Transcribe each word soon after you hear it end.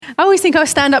I always think I'll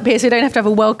stand up here so I don't have to have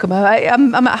a welcome.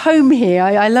 I'm at home here.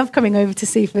 I love coming over to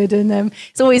Seaford, and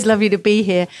it's always lovely to be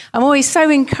here. I'm always so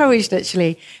encouraged,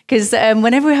 actually, because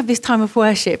whenever we have this time of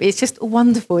worship, it's just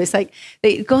wonderful. It's like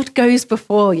God goes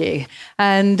before you,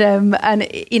 and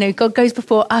God goes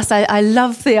before us. I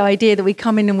love the idea that we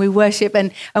come in and we worship,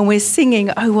 and we're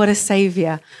singing, "Oh, what a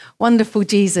Saviour." Wonderful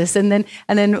Jesus. And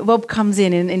then Rob comes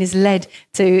in and is led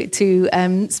to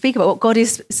speak about what God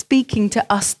is speaking to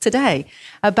us today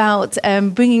about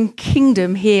bringing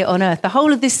kingdom here on earth. The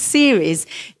whole of this series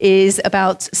is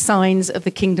about signs of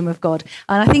the kingdom of God.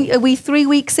 And I think, are we 3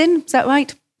 weeks in? Is that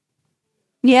right?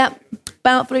 Yeah,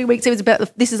 about 3 weeks.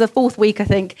 This is the fourth week, I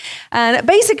think. And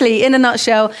basically, in a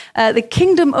nutshell, the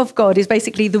kingdom of God is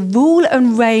basically the rule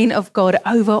and reign of God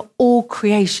over all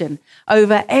creation,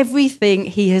 over everything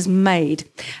he has made.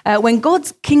 When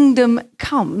God's kingdom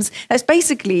comes, that's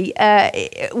basically,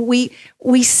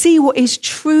 we see what is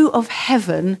true of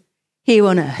heaven here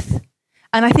on earth.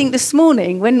 And I think this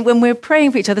morning, when we're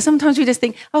praying for each other, sometimes we just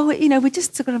think, we're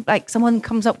just sort of like someone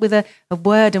comes up with a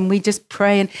word and we just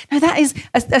pray. And no, that is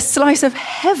a slice of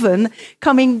heaven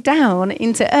coming down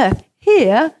into earth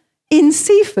here in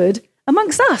Seaford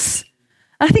amongst us.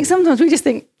 And I think sometimes we just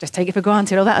think, just take it for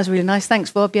granted. Oh, that was really nice.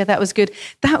 Thanks, Bob. Yeah, that was good.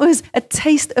 That was a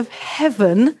taste of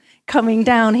heaven coming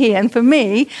down here. And for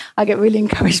me, I get really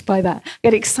encouraged by that. I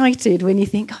get excited when you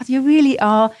think, God, you really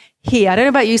are here. I don't know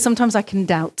about you. Sometimes I can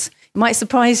doubt. It might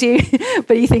surprise you,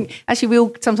 but you think, actually, we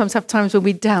all sometimes have times when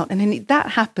we doubt. And then that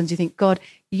happens. You think, God,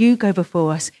 you go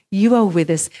before us. You are with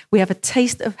us. We have a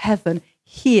taste of heaven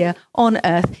here on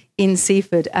earth in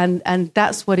Seaford. And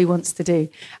that's what he wants to do.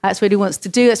 That's what he wants to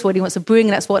do. That's what he wants to bring.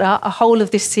 And that's what our whole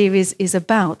of this series is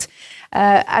about.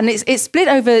 And it's split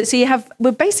over. So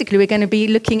we're going to be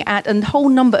looking at a whole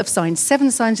number of signs, 7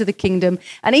 signs of the kingdom.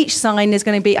 And each sign is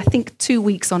going to be, I think, 2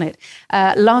 weeks on it.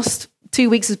 Last 2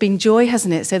 weeks has been joy,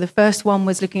 hasn't it? So the first one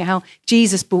was looking at how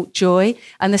Jesus brought joy.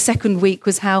 And the second week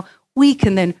was how we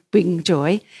can then bring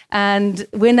joy. And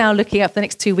we're now looking at, for the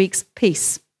next 2 weeks,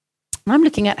 peace. And I'm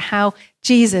looking at how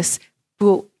Jesus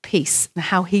brought peace and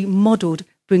how he modeled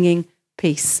bringing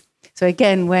peace. So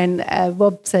again, when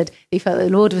Rob said he felt the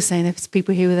Lord was saying there's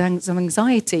people here with some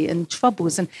anxiety and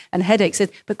troubles and headaches,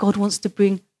 said, but God wants to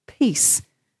bring peace.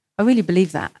 I really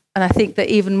believe that. And I think that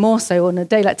even more so on a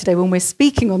day like today, when we're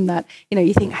speaking on that,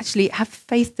 you think, actually have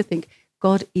faith to think,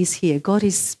 God is here. God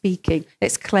is speaking.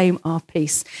 Let's claim our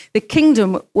peace. The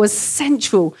kingdom was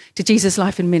central to Jesus'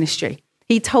 life and ministry.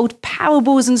 He told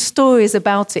parables and stories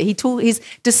about it. He taught his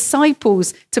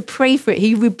disciples to pray for it.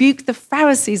 He rebuked the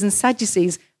Pharisees and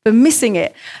Sadducees for missing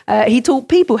it. He taught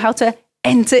people how to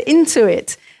enter into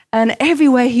it. And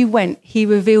everywhere he went, he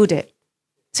revealed it.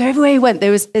 So everywhere he went,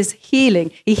 there was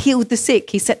healing. He healed the sick.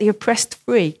 He set the oppressed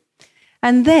free.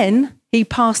 And then he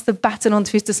passed the baton on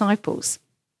to his disciples,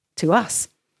 to us.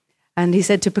 And he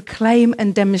said to proclaim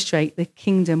and demonstrate the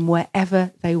kingdom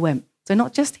wherever they went. So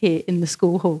not just here in the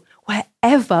school hall,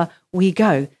 wherever we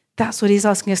go. That's what he's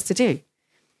asking us to do.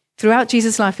 Throughout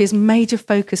Jesus' life, his major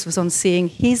focus was on seeing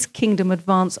his kingdom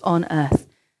advance on earth.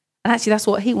 And actually, that's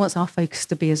what he wants our focus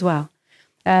to be as well.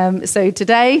 So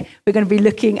today we're going to be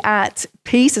looking at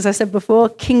peace, as I said before,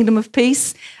 kingdom of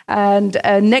peace. And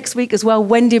next week as well,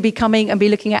 Wendy will be coming and be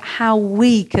looking at how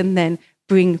we can then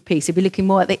bring peace. He'll be looking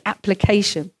more at the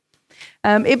application.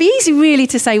 It'd be easy really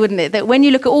to say, wouldn't it, that when you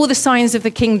look at all the signs of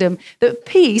the kingdom, that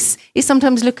peace is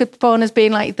sometimes looked upon as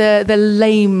being like the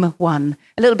lame one,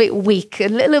 a little bit weak, a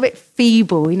little bit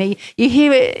feeble. You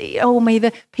hear it, oh, may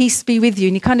the peace be with you.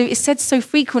 And it's said so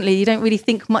frequently, you don't really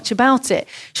think much about it.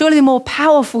 Surely the more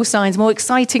powerful signs, more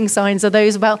exciting signs are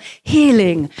those about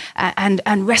healing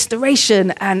and restoration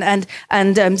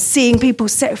and seeing people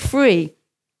set free.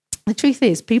 The truth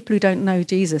is, people who don't know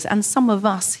Jesus, and some of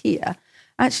us here,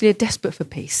 actually are desperate for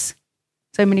peace.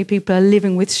 So many people are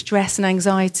living with stress and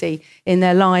anxiety in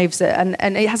their lives, and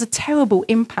it has a terrible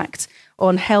impact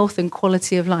on health and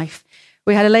quality of life.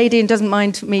 We had a lady, and doesn't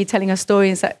mind me telling her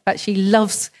story, in fact she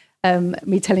loves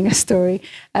me telling her story.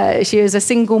 She was a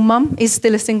single mum, is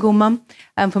still a single mum,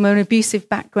 from an abusive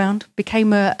background,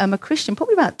 became a Christian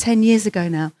probably about 10 years ago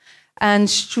now, and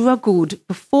struggled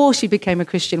before she became a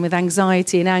Christian with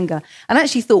anxiety and anger, and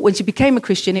actually thought when she became a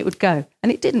Christian it would go,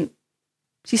 and it didn't.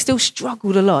 She still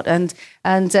struggled a lot. And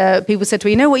people said to her,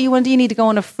 you know what you want to do? You need to go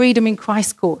on a Freedom in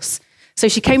Christ course. So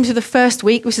she came to the first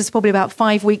week, which is probably about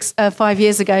 5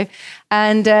 years ago.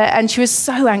 And she was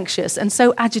so anxious and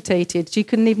so agitated, she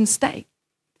couldn't even stay.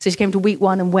 So she came to week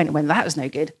 1 and went, that was no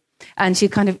good. And she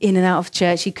kind of in and out of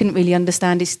church. She couldn't really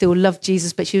understand it, still loved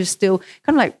Jesus, but she was still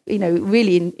kind of like,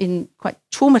 really in quite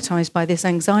traumatized by this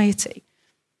anxiety.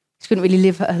 She couldn't really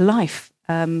live her life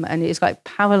and it was like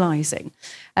paralyzing.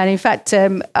 And in fact,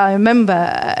 I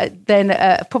remember then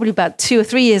probably about 2 or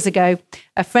 3 years ago,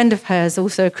 a friend of hers,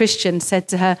 also a Christian, said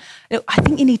to her, "Look, I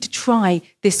think you need to try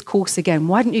this course again.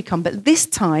 Why don't you come? But this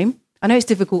time, I know it's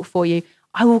difficult for you,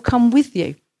 I will come with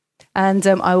you. And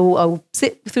I will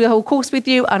sit through the whole course with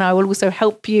you, and I will also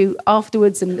help you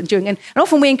afterwards and during. And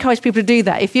often we encourage people to do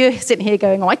that. If you're sitting here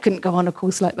going, "Oh, I couldn't go on a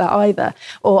course like that either,"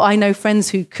 or "I know friends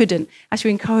who couldn't,"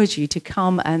 actually encourage you to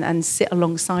come and sit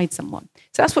alongside someone.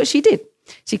 So that's what she did.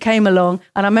 She came along,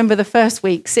 and I remember the first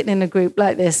week sitting in a group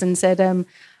like this and said,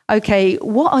 "Okay,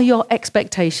 what are your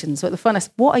expectations?" At the front, I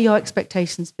said, "What are your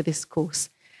expectations for this course?"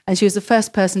 And she was the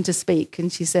first person to speak,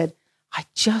 and she said, "I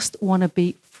just want to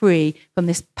be free from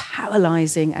this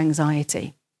paralyzing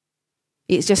anxiety.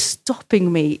 It's just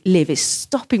stopping me live. It's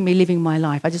stopping me living my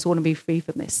life. I just want to be free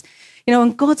from this." You know,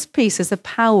 and God's peace has the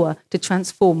power to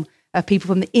transform people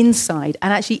from the inside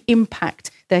and actually impact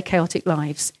their chaotic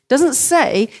lives. It doesn't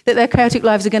say that their chaotic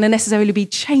lives are going to necessarily be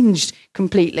changed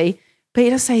completely, but it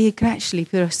does say you can actually,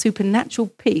 through a supernatural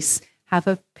peace, have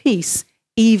a peace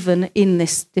even in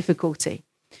this difficulty.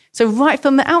 So right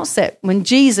from the outset, when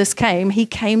Jesus came, he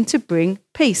came to bring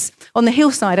peace. On the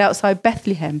hillside outside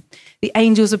Bethlehem, the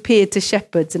angels appeared to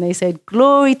shepherds and they said,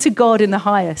 "Glory to God in the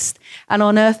highest, and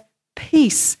on earth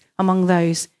peace among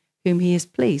those whom he is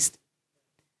pleased."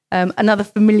 Another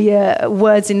familiar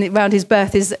words around his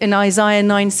birth is in Isaiah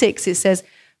 9:6. It says,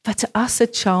 "For to us a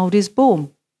child is born,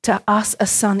 to us a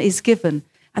son is given,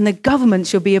 and the government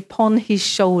shall be upon his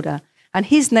shoulder, and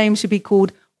his name shall be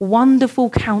called Wonderful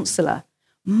Counselor,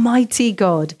 Mighty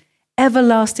God,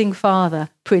 Everlasting Father,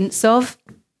 Prince of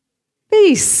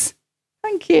Peace."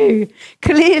 Thank you.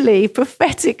 Clearly,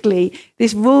 prophetically,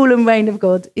 this rule and reign of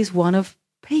God is one of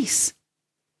peace.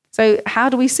 So how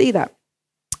do we see that?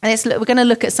 And we're going to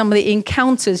look at some of the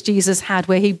encounters Jesus had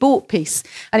where he brought peace.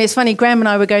 And it's funny, Graham and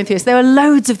I were going through this. There are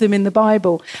loads of them in the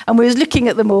Bible. And we were looking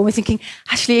at them all. And we're thinking,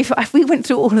 actually, if we went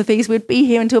through all of these, we'd be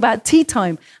here until about tea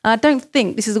time. And I don't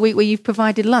think this is a week where you've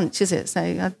provided lunch, is it? So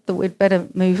I thought we'd better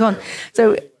move on.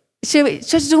 So should we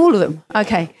do all of them?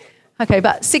 Okay,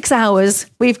 about 6 hours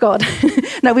we've got.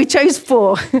 No, we chose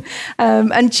 4.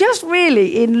 And just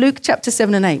really in Luke chapter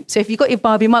 7 and 8. So if you've got your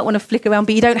Bible, you might want to flick around,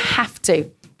 but you don't have to.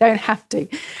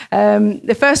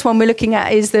 The first one we're looking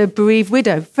at is the bereaved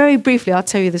widow. Very briefly, I'll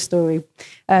tell you the story.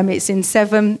 It's in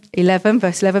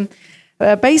verse 11.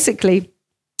 Basically,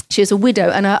 she was a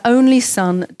widow and her only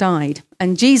son died.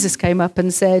 And Jesus came up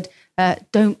and said,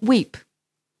 "Don't weep."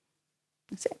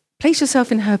 Place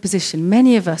yourself in her position.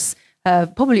 Many of us,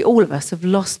 probably all of us, have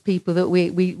lost people that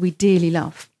we dearly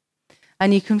love.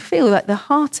 And you can feel like the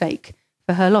heartache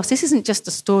for her loss. This isn't just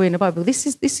a story in the Bible. This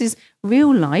is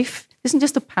real life. This isn't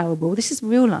just a parable. This is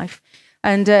real life.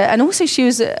 And also she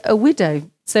was a widow.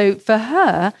 So for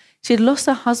her, she had lost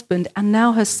her husband and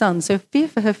now her son. So fear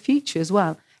for her future as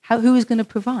well. Who was going to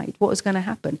provide? What was going to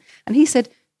happen? And he said,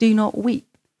 "Do not weep."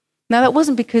 Now, that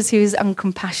wasn't because he was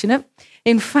uncompassionate.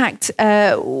 In fact,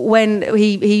 when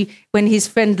his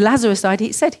friend Lazarus died,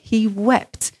 he said he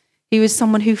wept. He was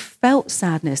someone who felt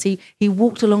sadness. He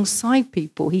walked alongside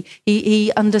people.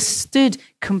 He understood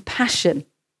compassion.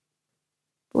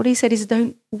 What he said is,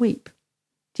 "Don't weep."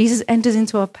 Jesus enters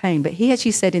into our pain, but he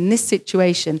actually said in this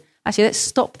situation, actually, let's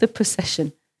stop the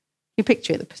procession. You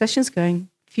picture it, the procession's going,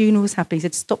 funeral's happening. He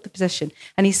said, stop the procession.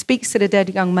 And he speaks to the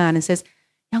dead young man and says,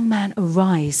 "Young man,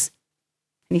 arise."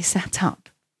 And he sat up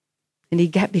and he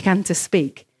began to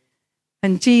speak.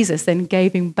 And Jesus then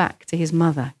gave him back to his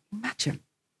mother. Imagine.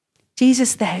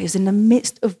 Jesus there is in the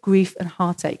midst of grief and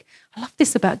heartache. I love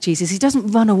this about Jesus. He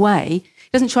doesn't run away. He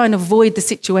doesn't try and avoid the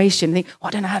situation. Think, I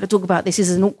don't know how to talk about this. This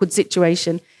is an awkward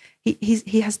situation.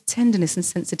 He has tenderness and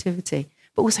sensitivity,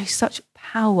 but also such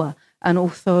power and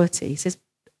authority. He says,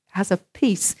 has a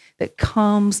peace that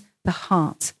calms the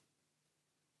heart.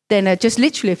 Then just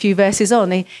literally a few verses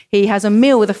on, he has a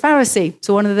meal with a Pharisee.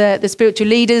 So one of the spiritual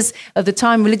leaders of the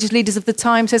time, religious leaders of the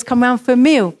time, says, "Come round for a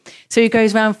meal." So he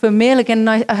goes round for a meal. Again,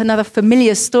 another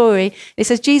familiar story. It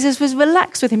says Jesus was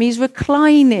relaxed with him. He's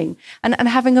reclining and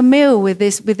having a meal with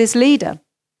this leader.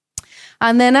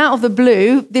 And then out of the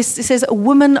blue, it says a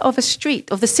woman of the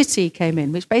city came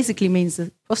in, which basically means a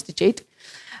prostitute.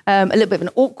 A little bit of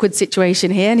an awkward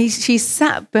situation here. And she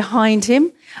sat behind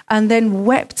him and then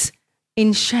wept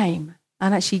in shame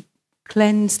and actually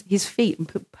cleansed his feet and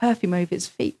put perfume over his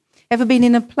feet. Ever been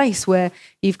in a place where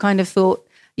you've kind of thought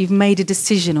you've made a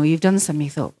decision or you've done something,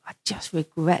 you thought, I just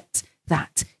regret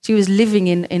that. She was living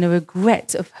in a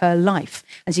regret of her life.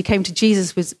 And she came to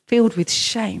Jesus, was filled with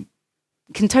shame.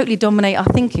 It can totally dominate our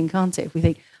thinking, can't it? If we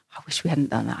think, I wish we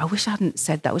hadn't done that. I wish I hadn't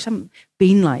said that. I wish I hadn't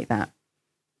been like that.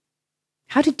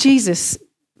 How did Jesus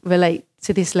relate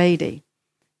to this lady?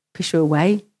 Push her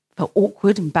away, felt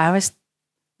awkward, embarrassed,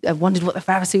 wondered what the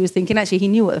Pharisee was thinking. Actually, he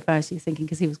knew what the Pharisee was thinking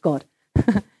because he was God.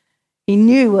 He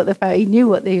knew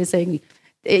what they were saying.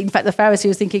 In fact, the Pharisee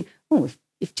was thinking, oh,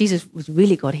 if Jesus was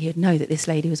really God, he would know that this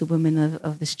lady was a woman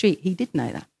of the street. He did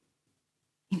know that.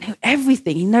 He knew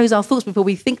everything. He knows our thoughts before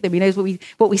we think them. He knows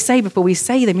what we say before we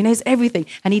say them. He knows everything.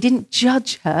 And he didn't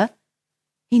judge her.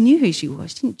 He knew who she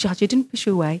was. He didn't judge her, didn't push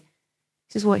her away.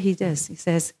 This is what he does. He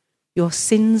says, your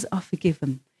sins are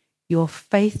forgiven. Your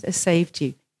faith has saved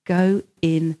you. Go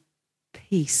in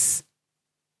peace.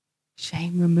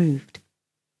 Shame removed.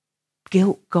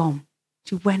 Guilt gone.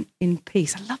 She went in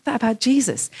peace. I love that about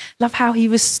Jesus. Love how he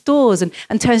restores and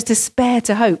turns despair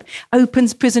to hope.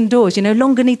 Opens prison doors. You no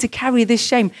longer need to carry this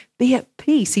shame. Be at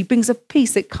peace. He brings a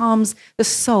peace that calms the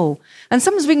soul. And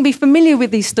sometimes we can be familiar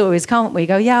with these stories, can't we?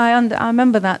 Go, yeah, I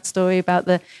remember that story about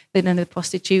the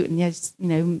prostitute and yes,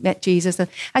 met Jesus.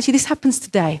 Actually, this happens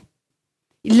today.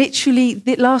 Literally,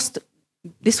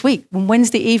 this week, on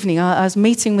Wednesday evening, I was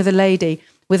meeting with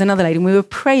another lady, and we were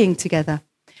praying together.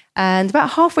 And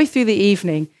about halfway through the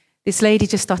evening, this lady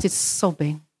just started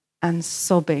sobbing and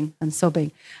sobbing and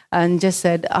sobbing and just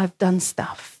said, I've done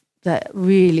stuff that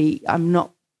really I'm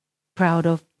not proud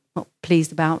of, not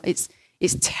pleased about. It's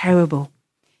terrible.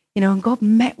 And God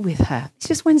met with her. It's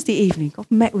just Wednesday evening. God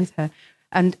met with her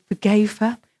and forgave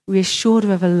her, reassured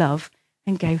her of her love,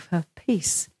 and gave her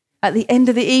peace. At the end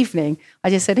of the evening, I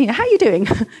just said, how are you doing?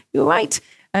 You all right?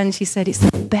 And she said, it's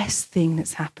the best thing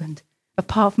that's happened,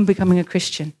 apart from becoming a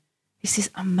Christian. This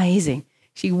is amazing.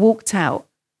 She walked out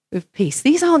with peace.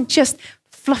 These aren't just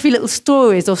fluffy little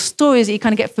stories or stories that you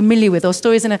kind of get familiar with or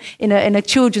stories in a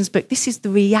children's book. This is the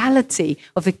reality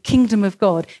of the kingdom of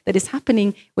God that is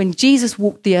happening when Jesus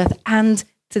walked the earth and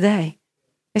today.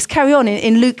 Let's carry on.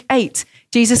 In Luke 8,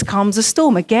 Jesus calms a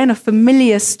storm. Again, a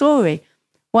familiar story.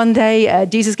 One day,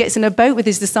 Jesus gets in a boat with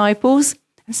his disciples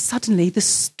and suddenly the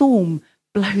storm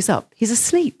blows up. He's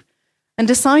asleep. And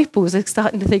disciples are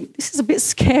starting to think, this is a bit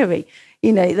scary.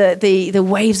 The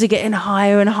waves are getting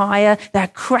higher and higher. They're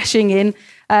crashing in.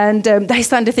 And they're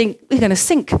starting to think, we're going to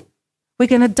sink. We're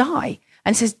going to die.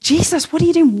 And says, Jesus, what are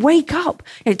you doing? Wake up.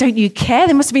 Don't you care?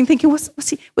 They must have been thinking, what's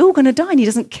he? We're all going to die. And he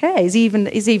doesn't care. Is he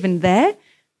even there?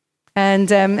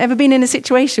 And ever been in a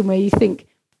situation where you think,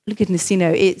 look, goodness,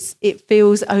 it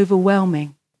feels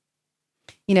overwhelming.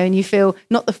 And you feel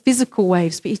not the physical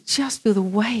waves, but you just feel the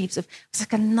waves of, it's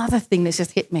like another thing that's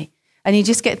just hit me. And you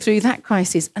just get through that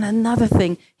crisis and another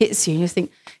thing hits you. And you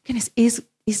think, goodness, is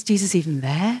Jesus even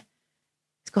there?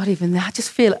 Is God even there? I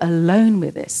just feel alone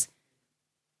with this.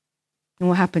 And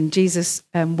what happened? Jesus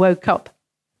woke up.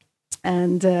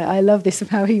 And I love this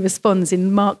of how he responds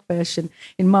in Mark version.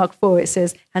 In Mark 4, it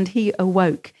says, and he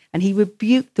awoke and he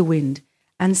rebuked the wind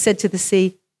and said to the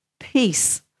sea,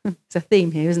 peace. It's a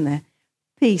theme here, isn't there?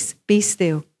 Peace, be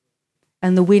still.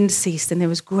 And the wind ceased and there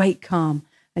was great calm.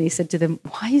 And he said to them,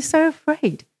 why are you so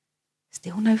afraid?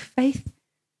 Still no faith?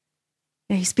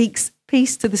 He speaks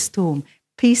peace to the storm,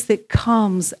 peace that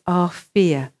calms our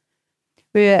fear.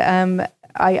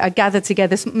 I gather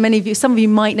together, some of you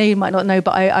might know, you might not know,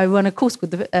 but I run a course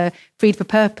called the Freed for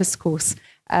Purpose course.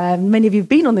 Many of you have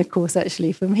been on the course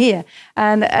actually from here.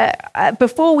 And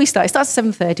before we start, it starts at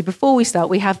 7:30. Before we start,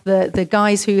 we have the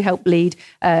guys who help lead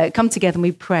come together and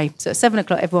we pray. So at 7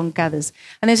 o'clock, everyone gathers.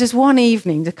 And there's just one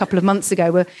evening a couple of months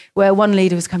ago where one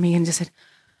leader was coming in and just said,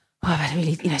 oh, I've had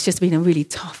it's just been a really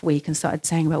tough week, and started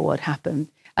saying about what had happened.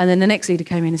 And then the next leader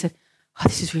came in and said, oh,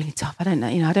 this is really tough. I don't know,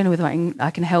 I don't know whether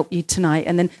I can help you tonight.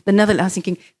 And then another, I was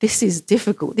thinking, this is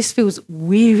difficult. This feels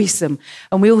wearisome.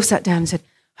 And we all sat down and said,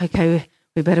 okay,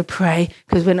 we better pray,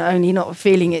 because we're not only not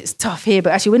feeling it's tough here,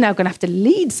 but actually we're now going to have to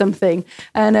lead something.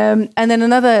 And then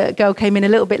another girl came in a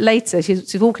little bit later. She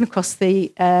was walking across the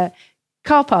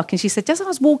car park, and she said, just as I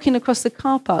was walking across the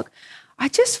car park, I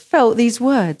just felt these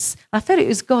words. I felt it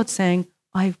was God saying,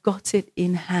 I've got it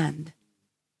in hand.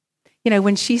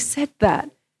 When she said that,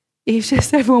 it was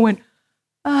just everyone went,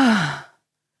 ah.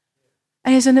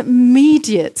 And there's an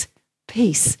immediate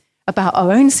peace about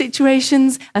our own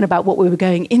situations and about what we were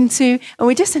going into. And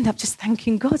we just end up just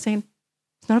thanking God, saying,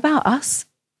 it's not about us.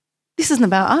 This isn't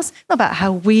about us. It's not about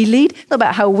how we lead. It's not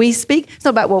about how we speak. It's not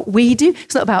about what we do.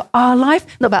 It's not about our life.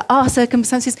 It's not about our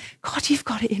circumstances. God, you've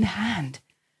got it in hand.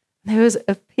 And there is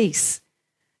a peace.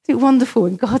 Isn't it wonderful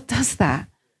when God does that?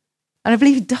 And I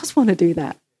believe he does want to do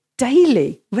that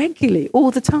daily, regularly,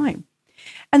 all the time.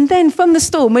 And then from the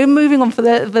storm, we're moving on for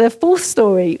the fourth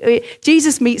story.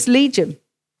 Jesus meets Legion.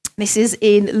 This is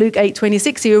in Luke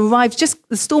 8:26. He arrives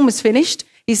the storm was finished.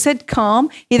 He said calm.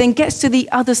 He then gets to the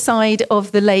other side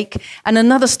of the lake and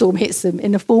another storm hits them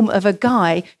in the form of a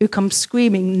guy who comes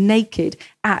screaming naked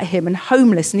at him and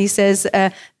homeless. And he says,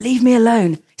 leave me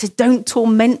alone. He says, don't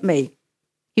torment me.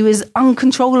 He was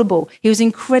uncontrollable. He was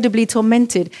incredibly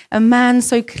tormented. A man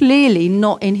so clearly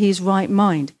not in his right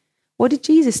mind. What did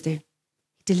Jesus do?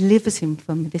 He delivers him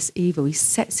from this evil. He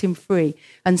sets him free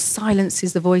and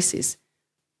silences the voices.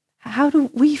 How do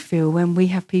we feel when we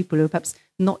have people who are perhaps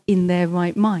not in their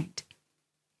right mind?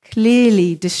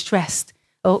 Clearly distressed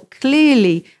or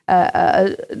clearly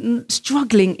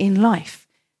struggling in life.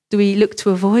 Do we look to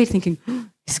avoid thinking,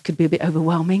 this could be a bit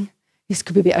overwhelming. This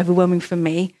could be a bit overwhelming for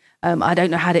me. I don't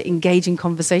know how to engage in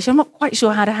conversation. I'm not quite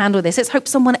sure how to handle this. Let's hope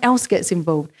someone else gets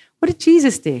involved. What did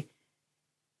Jesus do?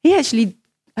 He actually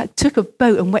took a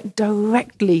boat and went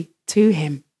directly to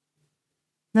him.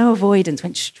 No avoidance,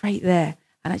 went straight there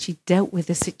and actually dealt with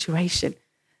the situation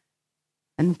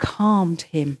and calmed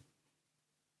him.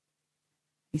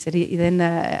 He said, he then,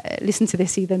 listen to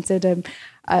this, he then said,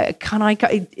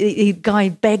 the guy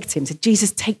begged him, said,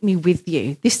 Jesus, take me with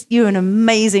you. You're an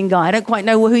amazing guy. I don't quite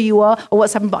know who you are or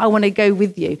what's happened, but I want to go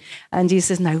with you. And Jesus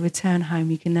says, no, return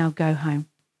home. You can now go home.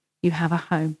 You have a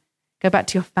home. Go back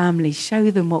to your family.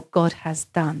 Show them what God has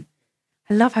done.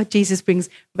 I love how Jesus brings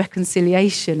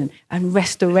reconciliation and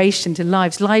restoration to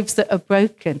lives that are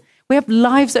broken. We have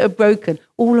lives that are broken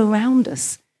all around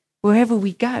us. Wherever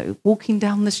we go, walking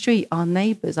down the street, our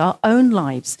neighbours, our own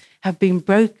lives have been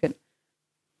broken.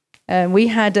 We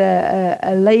had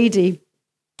a lady,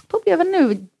 probably, I don't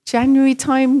know, January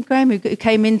time, Graham, who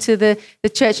came into the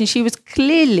church, and she was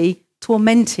clearly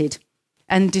tormented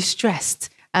and distressed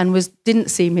and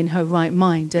didn't seem in her right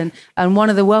mind. And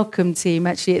one of the welcome team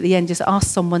actually at the end just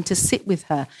asked someone to sit with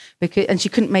her, and she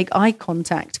couldn't make eye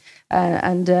contact.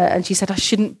 And she said, I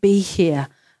shouldn't be here.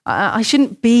 I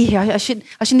shouldn't be here. I shouldn't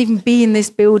even be in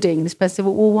this building. And this person said,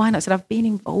 well, why not? I said, I've been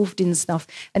involved in stuff,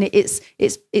 and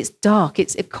it's dark.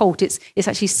 It's occult. It's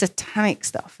actually satanic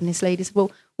stuff. And this lady said,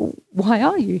 well, why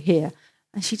are you here?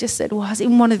 And she just said, well, I was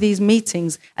in one of these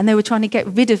meetings, and they were trying to get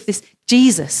rid of this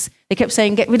Jesus. They kept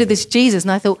saying, get rid of this Jesus.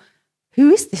 And I thought, who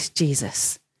is this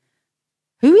Jesus?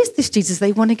 Who is this Jesus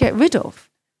they want to get rid of?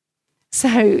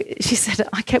 So she said,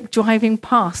 I kept driving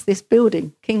past this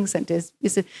building, King Centre.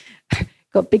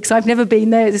 Got big, so I've never been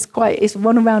there. It's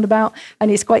one roundabout, and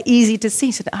it's quite easy to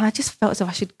see. So I just felt as though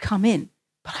I should come in,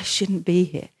 but I shouldn't be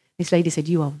here. This lady said,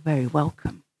 you are very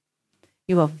welcome.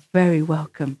 You are very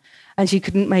welcome. And she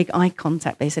couldn't make eye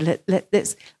contact. They said,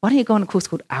 let's, why don't you go on a course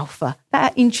called Alpha?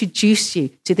 That introduced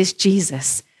you to this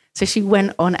Jesus. So she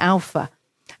went on Alpha,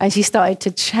 and she started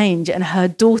to change, and her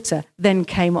daughter then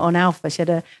came on Alpha. She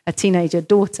had a teenager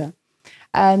daughter.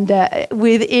 And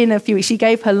within a few weeks, she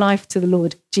gave her life to the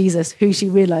Lord Jesus, who she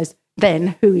realized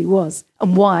then who he was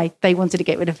and why they wanted to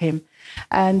get rid of him.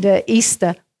 And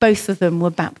Easter, both of them were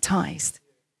baptized.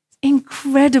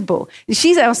 Incredible.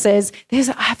 She now says,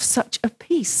 I have such a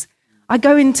peace. I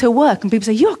go into work and people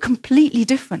say, you're completely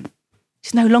different.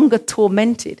 She's no longer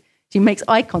tormented. She makes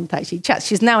eye contact. She chats.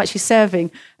 She's now actually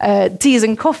serving teas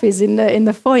and coffees in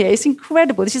the foyer. It's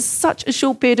incredible. This is such a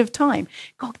short period of time.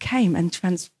 God came and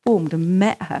transformed and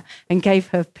met her and gave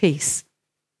her peace.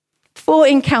 4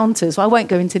 encounters. Well, I won't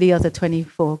go into the other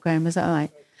 24, Graham, is that all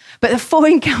right? But the 4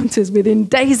 encounters within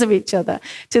days of each other.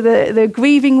 To the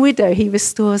grieving widow, he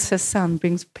restores her son,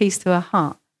 brings peace to her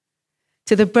heart.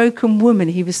 To the broken woman,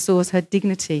 he restores her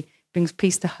dignity, brings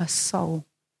peace to her soul.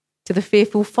 To the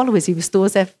fearful followers, he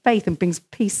restores their faith and brings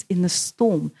peace in the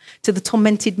storm. To the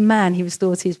tormented man, he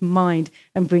restores his mind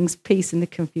and brings peace in the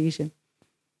confusion.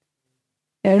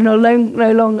 Not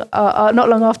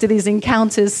long after these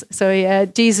encounters,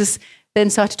 Jesus then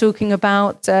started talking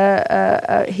about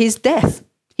his death.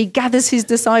 He gathers his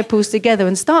disciples together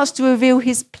and starts to reveal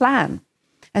his plan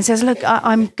and says, look,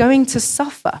 I'm going to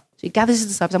suffer. So he gathers his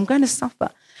disciples, I'm going to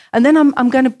suffer. And then I'm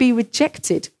going to be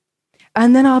rejected.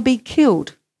 And then I'll be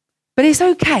killed. But it's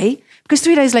okay, because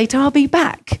 3 days later, I'll be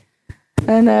back.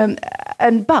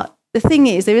 But the thing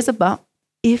is, there is a but.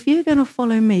 If you're going to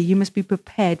follow me, you must be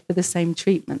prepared for the same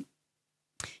treatment.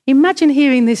 Imagine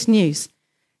hearing this news.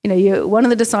 You're one of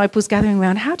the disciples gathering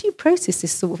around. How do you process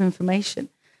this sort of information?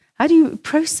 How do you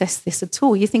process this at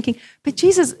all? You're thinking, but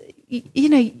Jesus,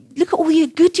 look at all the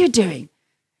good you're doing.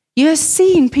 You're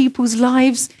seeing people's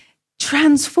lives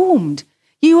transformed.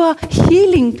 You are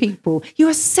healing people. You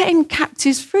are setting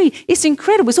captives free. It's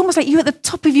incredible. It's almost like you're at the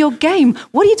top of your game.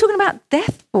 What are you talking about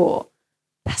death for?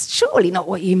 That's surely not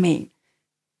what you mean.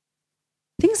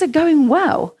 Things are going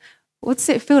well. What does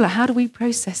it feel like? How do we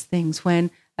process things when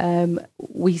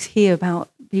we hear about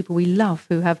people we love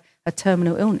who have a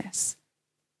terminal illness?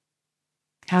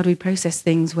 How do we process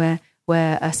things where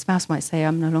a spouse might say,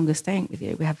 I'm no longer staying with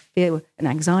you? We have fear and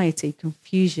anxiety,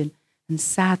 confusion and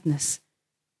sadness.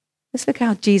 Let's look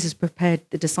how Jesus prepared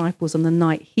the disciples on the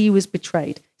night he was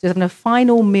betrayed. So he was having a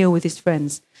final meal with his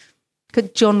friends. Look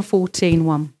at John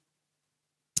 14:1.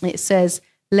 It says,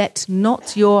 let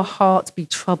not your heart be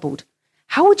troubled.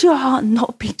 How would your heart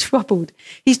not be troubled?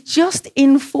 He's just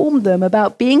informed them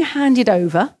about being handed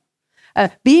over,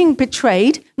 being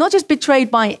betrayed, not just betrayed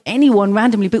by anyone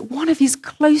randomly, but one of his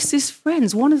closest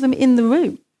friends, one of them in the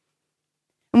room.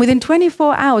 And within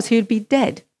 24 hours, he would be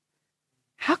dead.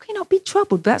 How can you not be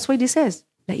troubled? That's what he says.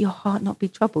 Let your heart not be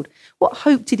troubled. What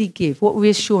hope did he give? What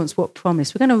reassurance? What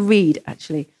promise? We're going to read,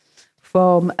 actually,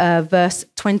 from verse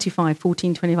 25,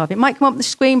 14:25. It might come up on the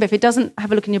screen, but if it doesn't,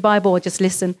 have a look in your Bible or just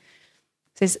listen.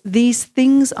 It says, these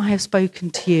things I have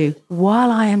spoken to you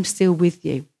while I am still with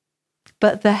you.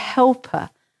 But the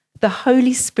Helper, the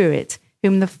Holy Spirit,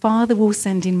 whom the Father will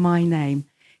send in my name,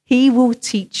 he will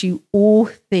teach you all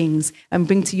things and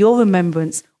bring to your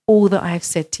remembrance all that I have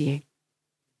said to you.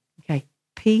 Okay,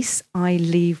 peace I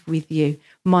leave with you.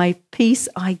 My peace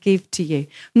I give to you.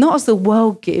 Not as the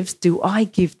world gives, do I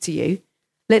give to you.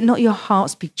 Let not your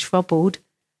hearts be troubled,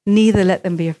 neither let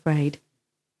them be afraid.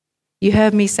 You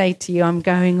heard me say to you, I'm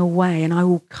going away and I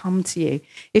will come to you.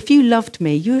 If you loved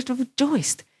me, you would have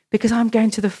rejoiced because I'm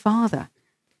going to the Father,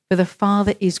 for the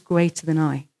Father is greater than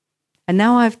I. And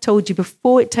now I've told you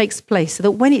before it takes place, so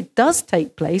that when it does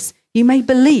take place, you may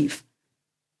believe.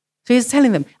 So he's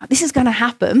telling them, this is going to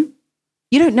happen.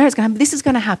 You don't know it's going to happen. This is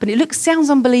going to happen. It sounds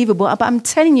unbelievable, but I'm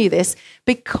telling you this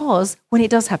because when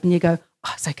it does happen, you go,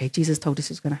 oh, it's okay. Jesus told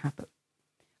us it's going to happen.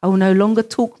 I will no longer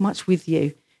talk much with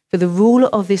you, for the ruler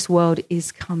of this world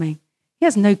is coming. He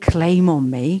has no claim on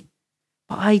me,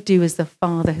 but I do as the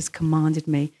Father has commanded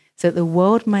me, so that the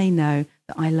world may know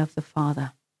that I love the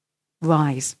Father.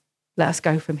 Rise, let us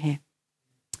go from here.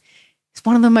 It's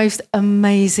one of the most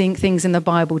amazing things in the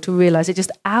Bible to realize that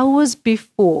just hours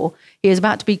before he was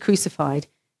about to be crucified,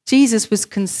 Jesus was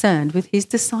concerned with his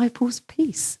disciples'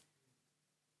 peace.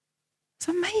 It's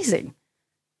amazing.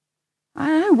 I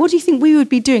don't know, what do you think we would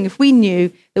be doing if we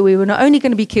knew that we were not only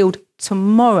going to be killed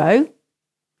tomorrow,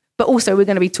 but also we're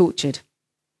going to be tortured?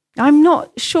 I'm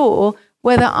not sure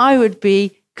whether I would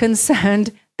be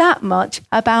concerned that much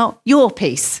about your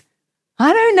peace.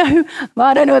 I don't know.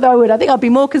 I don't know whether I would. I think I'd be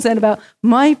more concerned about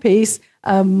my peace,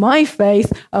 my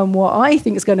faith, and what I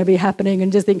think is going to be happening,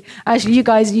 and just think, actually, you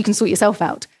guys, you can sort yourself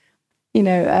out.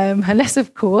 Unless,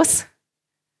 of course,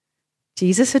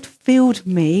 Jesus had filled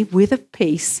me with a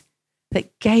peace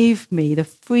that gave me the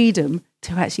freedom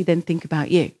to actually then think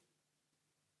about you.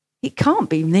 It can't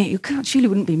be me. It surely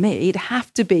wouldn't be me. It'd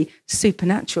have to be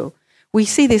supernatural. We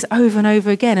see this over and over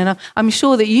again, and I'm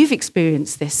sure that you've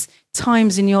experienced this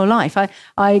times in your life. I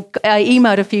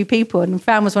emailed a few people, and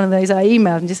Fran was one of those I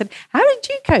emailed and just said, how did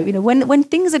you cope, when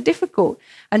things are difficult?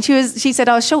 And she said,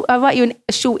 I'll write you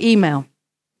a short email.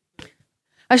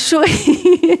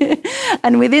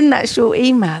 And within that short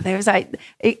email, there was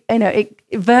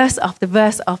verse after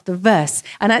verse after verse.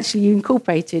 And actually, you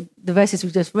incorporated the verses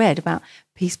we just read about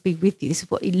peace be with you. This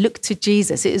is what he looked to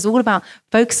Jesus. It is all about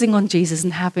focusing on Jesus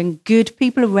and having good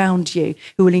people around you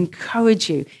who will encourage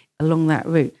you along that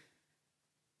route.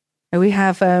 And we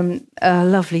have a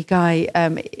lovely guy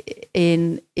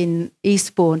in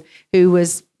Eastbourne who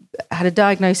had a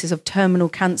diagnosis of terminal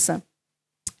cancer.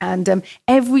 And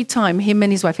every time him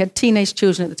and his wife, he had teenage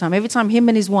children at the time, every time him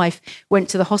and his wife went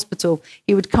to the hospital,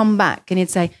 he would come back and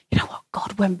he'd say, you know what,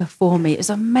 God went before me. It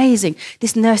was amazing.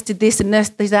 This nurse did this and nurse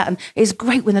did that. And it was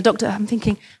great when the doctor, I'm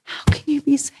thinking, how can you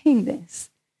be saying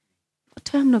this?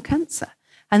 Terminal cancer.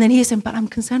 And then he said, but I'm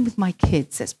concerned with my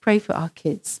kids. Let's pray for our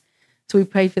kids. So we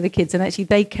prayed for the kids, and actually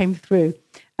they came through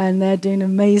and they're doing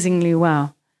amazingly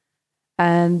well.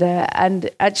 And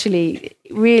actually,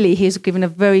 really, he was given a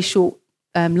very short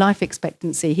life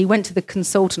expectancy. He went to the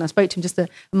consultant. I spoke to him just a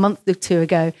month or two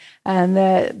ago, and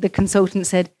the consultant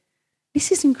said,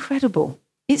 this is incredible.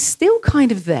 It's still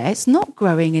kind of there. It's not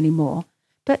growing anymore,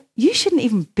 but you shouldn't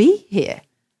even be here.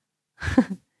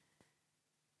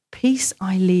 Peace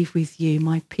I leave with you.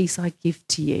 My peace I give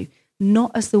to you.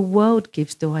 Not as the world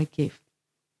gives do I give.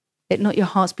 Let not your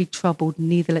hearts be troubled,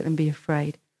 neither let them be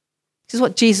afraid. This is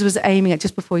what Jesus was aiming at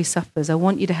just before he suffers. I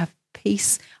want you to have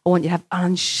peace. I want you to have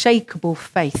unshakable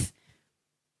faith.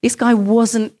 This guy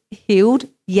wasn't healed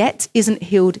yet, isn't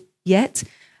healed yet.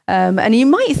 And you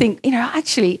might think,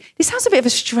 actually, this sounds a bit of a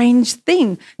strange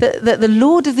thing, that the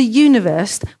Lord of the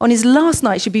universe on his last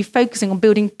night should be focusing on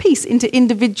building peace into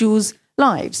individuals'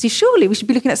 lives. Surely we should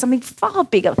be looking at something far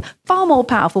bigger, far more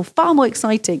powerful, far more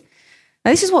exciting.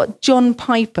 Now, this is what John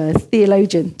Piper,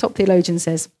 top theologian,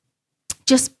 says.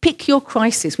 Just pick your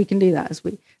crisis. We can do that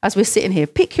as we're sitting here.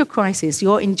 Pick your crisis,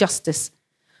 your injustice.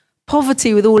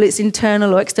 Poverty with all its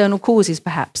internal or external causes,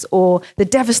 perhaps, or the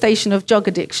devastation of drug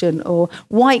addiction, or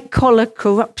white-collar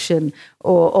corruption,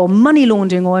 or money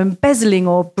laundering, or embezzling,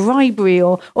 or bribery,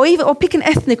 or pick an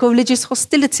ethnic or religious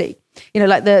hostility.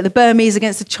 Like the Burmese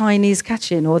against the Chinese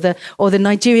Kachin, or the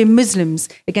Nigerian Muslims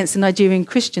against the Nigerian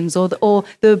Christians, or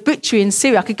the butchery in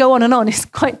Syria. I could go on and on. It's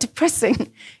quite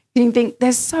depressing. You think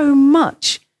there's so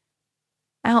much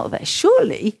out there.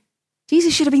 Surely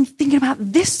Jesus should have been thinking about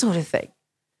this sort of thing.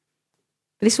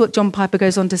 But this is what John Piper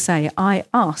goes on to say. I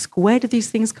ask, where do these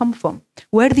things come from?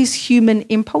 Where do these human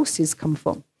impulses come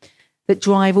from that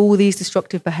drive all these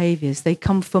destructive behaviours? They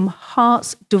come from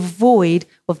hearts devoid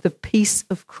of the peace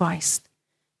of Christ,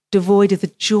 devoid of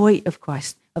the joy of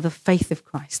Christ, of the faith of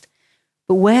Christ.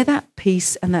 But where that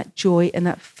peace and that joy and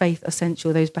that faith are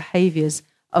essential, those behaviours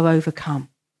are overcome.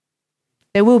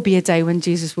 There will be a day when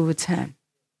Jesus will return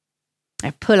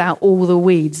and pull out all the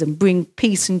weeds and bring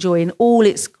peace and joy in all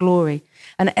its glory,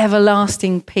 an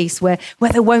everlasting peace where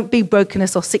there won't be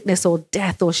brokenness or sickness or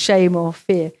death or shame or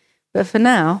fear. But for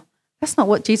now, that's not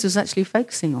what Jesus was actually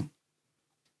focusing on.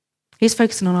 He's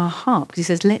focusing on our heart, because he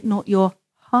says, let not your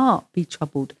heart be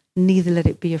troubled, neither let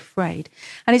it be afraid.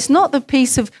 And it's not the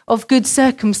peace of good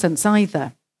circumstance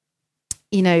either.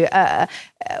 We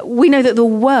know that the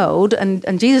world,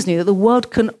 and Jesus knew that the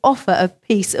world can offer a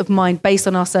peace of mind based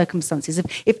on our circumstances.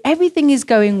 If everything is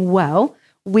going well,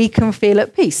 we can feel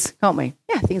at peace, can't we?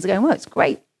 Yeah, things are going well. It's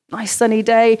great. Nice sunny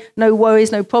day, no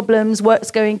worries, no problems,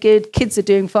 work's going good, kids are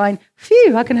doing fine.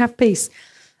 Phew, I can have peace.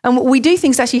 And we do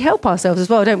things to actually help ourselves as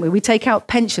well, don't we? We take out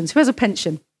pensions. Who has a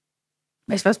pension?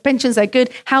 Most of us pensions, they're good.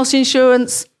 House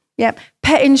insurance, yeah.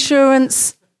 Pet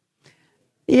insurance,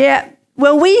 yeah.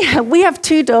 Well, we have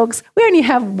 2 dogs. We only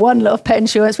have one lot of pet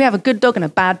insurance. We have a good dog and a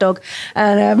bad dog,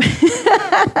 and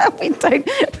we don't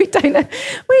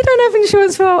have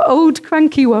insurance for our old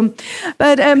cranky one.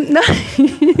 But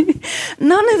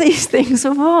none of these things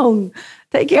are wrong.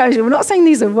 We're not saying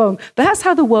these are wrong, but that's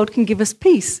how the world can give us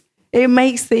peace. It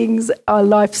makes our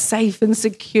life safe and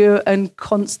secure and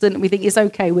constant. We think it's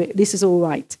okay. This is all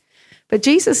right. But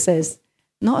Jesus says,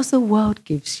 not as the world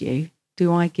gives you,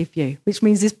 do I give you, which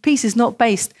means this peace is not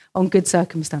based on good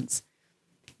circumstance.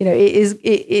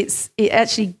 It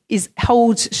actually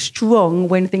holds strong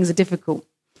when things are difficult.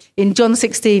 In John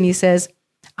 16, he says,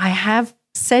 I have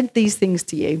said these things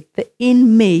to you, that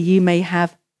in me you may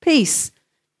have peace.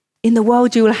 In the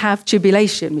world you will have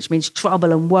tribulation, which means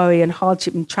trouble and worry and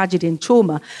hardship and tragedy and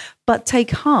trauma. But take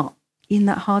heart in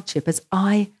that hardship, as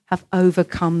I have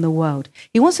overcome the world.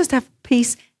 He wants us to have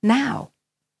peace now.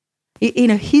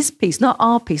 His peace, not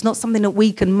our peace, not something that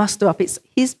we can muster up. It's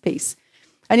his peace.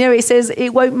 And it says it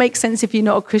won't make sense if you're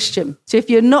not a Christian. So if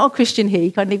you're not a Christian here,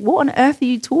 you kind of think, what on earth are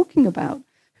you talking about?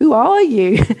 Who are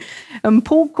you? And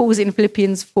Paul calls it in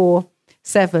Philippians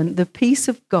 4:7, the peace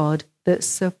of God that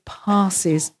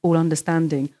surpasses all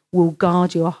understanding will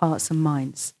guard your hearts and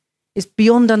minds. It's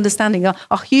beyond understanding.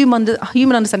 Our human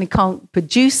understanding can't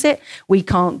produce it. We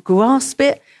can't grasp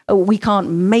it. We can't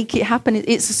make it happen.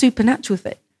 It's a supernatural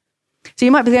thing. So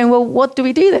you might be going, well, what do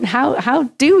we do then? How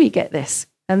do we get this?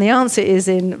 And the answer is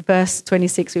in verse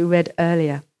 26 we read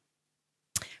earlier.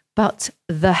 But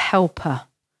the Helper,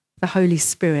 the Holy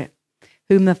Spirit,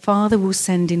 whom the Father will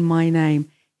send in my name,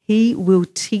 he will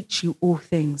teach you all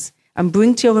things and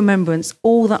bring to your remembrance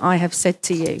all that I have said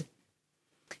to you.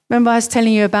 Remember I was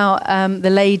telling you about the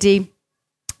lady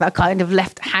that kind of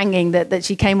left hanging, that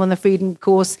she came on the freedom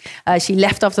course. She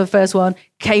left after the first one,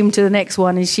 came to the next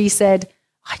one, and she said,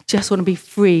 I just want to be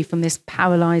free from this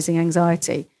paralyzing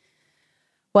anxiety.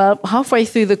 Well, halfway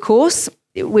through the course,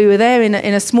 we were there in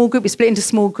a small group. We split into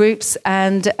small groups,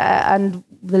 and the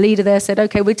leader there said,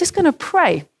 okay, we're just going to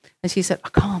pray. And she said, I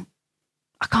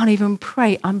can't even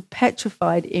pray. I'm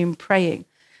petrified in praying.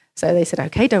 So they said,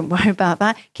 okay, don't worry about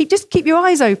that. Just keep your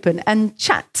eyes open and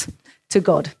chat to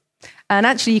God. And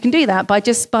actually you can do that by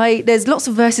there's lots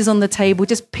of verses on the table.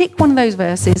 Just pick one of those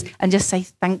verses and just say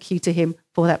thank you to him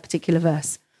for that particular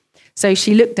verse. So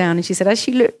she looked down, and she said, as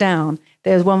she looked down,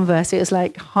 there was one verse, it was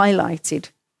like highlighted.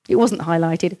 It wasn't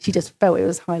highlighted. She just felt it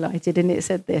was highlighted. And it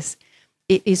said this,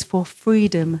 it is for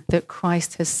freedom that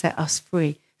Christ has set us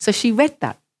free. So she read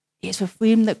that. It's for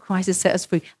freedom that Christ has set us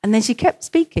free. And then she kept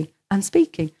speaking and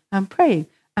speaking and praying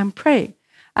and praying.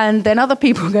 And then other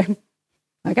people going,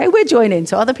 okay, we're joining.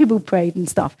 So other people prayed and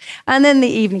stuff. And then the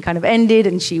evening kind of ended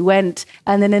and she went.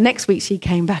 And then the next week she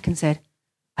came back and said,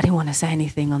 I didn't want to say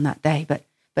anything on that day, but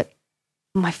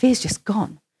my fear's just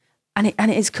gone. and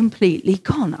it is completely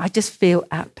gone. I just feel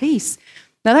at peace.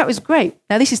 Now, that was great.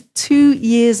 Now, this is 2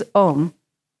 years on.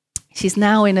 She's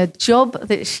now in a job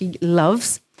that she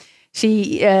loves.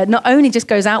 She not only just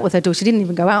goes out with her daughter, she didn't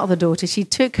even go out with her daughter. She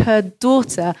took her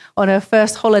daughter on her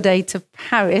first holiday to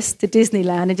Paris, to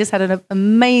Disneyland, and just had an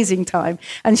amazing time.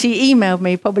 And she emailed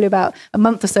me probably about a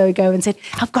month or so ago and said,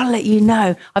 I've got to let you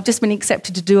know, I've just been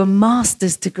accepted to do a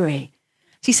master's degree.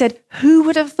 She said, who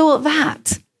would have thought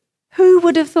that? Who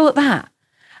would have thought that?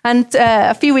 And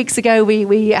a few weeks ago,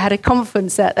 we had a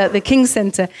conference at the King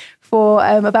Centre for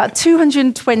about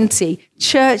 220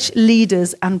 church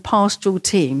leaders and pastoral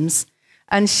teams.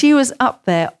 And she was up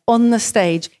there on the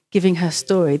stage giving her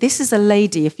story. This is a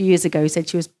lady a few years ago who said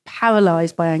she was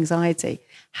paralyzed by anxiety.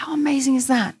 How amazing is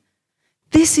that?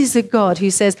 This is a God who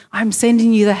says, I'm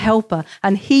sending you the helper,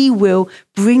 and he will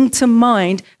bring to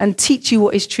mind and teach you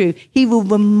what is true. He will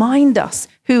remind us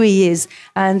who he is,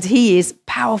 and he is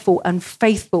powerful and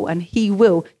faithful, and he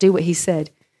will do what he said.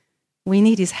 We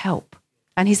need his help,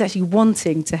 and he's actually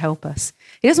wanting to help us.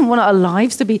 He doesn't want our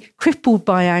lives to be crippled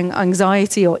by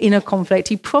anxiety or inner conflict.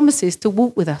 He promises to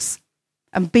walk with us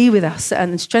and be with us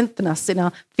and strengthen us in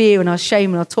our fear and our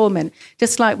shame and our torment,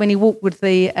 just like when he walked with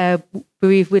the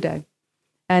bereaved widow.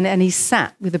 And he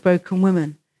sat with the broken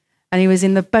woman, and he was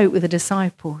in the boat with the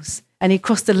disciples, and he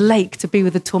crossed the lake to be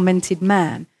with the tormented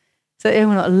man, so that they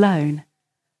were not alone.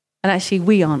 And actually,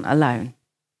 we aren't alone.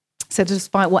 So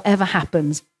despite whatever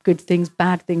happens, good things,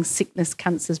 bad things, sickness,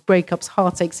 cancers, breakups,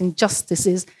 heartaches,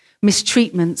 injustices,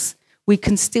 mistreatments, we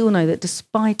can still know that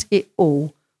despite it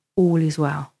all is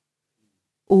well.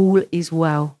 All is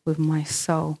well with my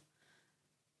soul.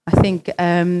 I think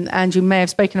Andrew may have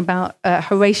spoken about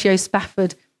Horatio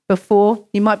Spafford before.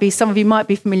 Some of you might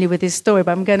be familiar with his story,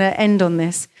 but I'm going to end on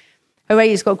this.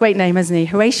 Horatio's got a great name, hasn't he?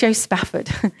 Horatio Spafford.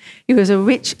 He was a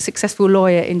rich, successful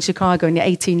lawyer in Chicago in the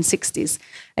 1860s.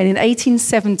 And in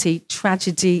 1870,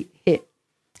 tragedy hit.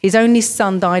 His only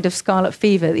son died of scarlet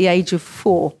fever at the age of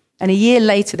 4. And a year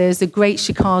later, there was the Great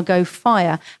Chicago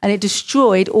Fire, and it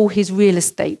destroyed all his real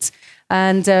estate.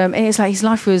 And it's like his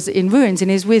life was in ruins, and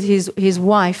he was with his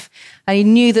wife, and he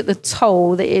knew that the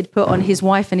toll that it had put on his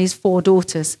wife and his 4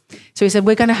 daughters. So he said,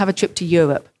 we're going to have a trip to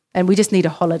Europe, and we just need a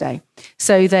holiday.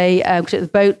 So they took the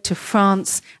boat to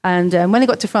France, and when they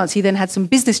got to France, he then had some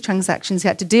business transactions he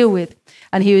had to deal with.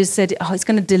 And he said, it's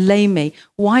going to delay me.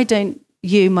 Why don't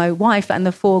you, my wife, and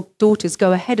the 4 daughters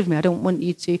go ahead of me? I don't want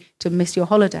you to miss your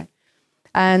holiday.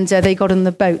 And they got on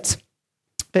the boat.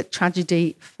 But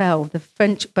tragedy fell. The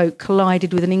French boat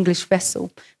collided with an English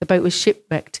vessel. The boat was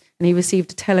shipwrecked, and he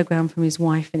received a telegram from his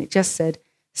wife, and it just said,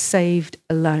 saved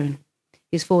alone.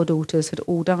 His 4 daughters had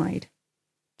all died.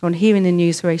 On hearing the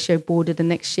news, Horatio boarded the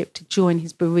next ship to join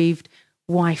his bereaved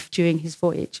wife during his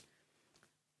voyage.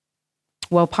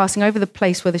 While passing over the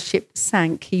place where the ship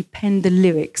sank, he penned the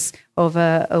lyrics of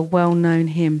a well-known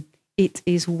hymn, It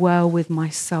is Well With My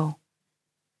Soul.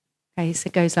 Okay, so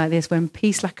it goes like this, when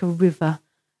peace like a river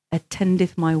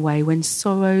attendeth my way, when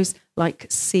sorrows like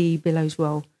sea billows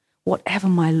roll, whatever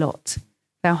my lot,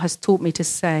 thou hast taught me to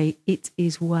say, it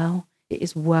is well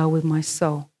with my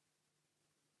soul.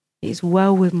 It is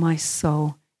well with my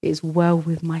soul, it is well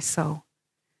with my soul.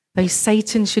 Though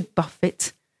Satan should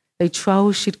buffet, though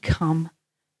trials should come,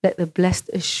 let the blessed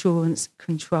assurance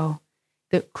control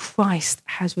that Christ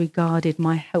has regarded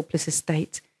my helpless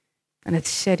estate and hath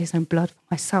shed his own blood for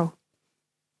my soul.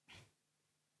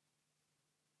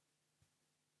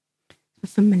 A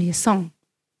familiar song.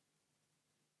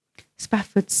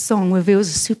 Spafford's song reveals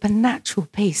a supernatural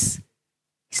peace.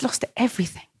 He's lost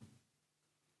everything.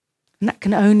 And that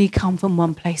can only come from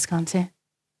one place, can't it?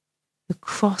 The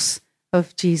cross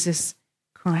of Jesus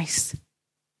Christ.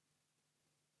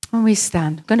 When we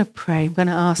stand, I'm going to pray. I'm going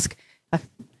to ask if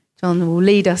John will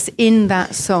lead us in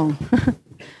that song.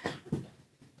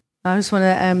 I just want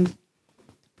to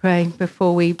pray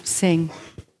before we sing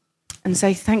and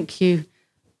say thank you,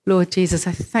 Lord Jesus.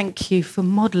 I thank you for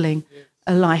modelling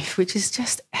a life which is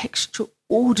just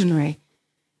extraordinary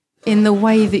in the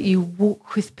way that you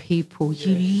walk with people,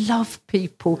 you love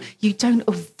people, you don't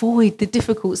avoid the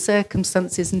difficult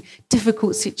circumstances and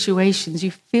difficult situations. You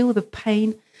feel the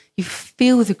pain, you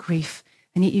feel the grief,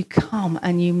 and yet you come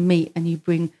and you meet and you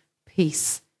bring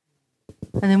peace.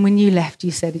 And then when you left, you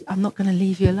said, I'm not going to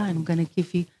leave you alone. I'm going to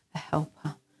give you a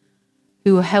helper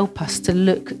who will help us to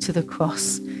look to the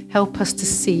cross, help us to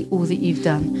see all that you've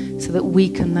done so that we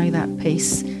can know that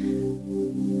peace.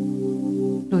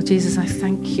 Lord Jesus, I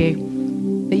thank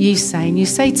you that you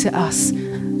say to us,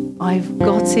 I've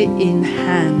got it in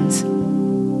hand.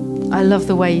 I love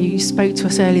the way you spoke to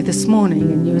us early this morning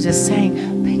and you were just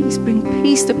saying, peace, bring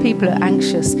peace to people who are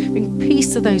anxious, bring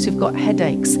peace to those who've got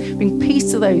headaches, bring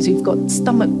peace to those who've got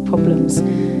stomach problems.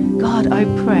 God, I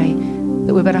pray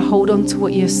that we better hold on to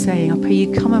what you're saying. I pray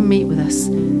you come and meet with us,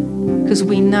 because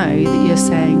we know that you're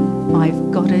saying,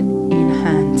 I've got it in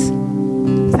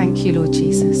hand. Thank you, Lord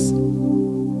Jesus.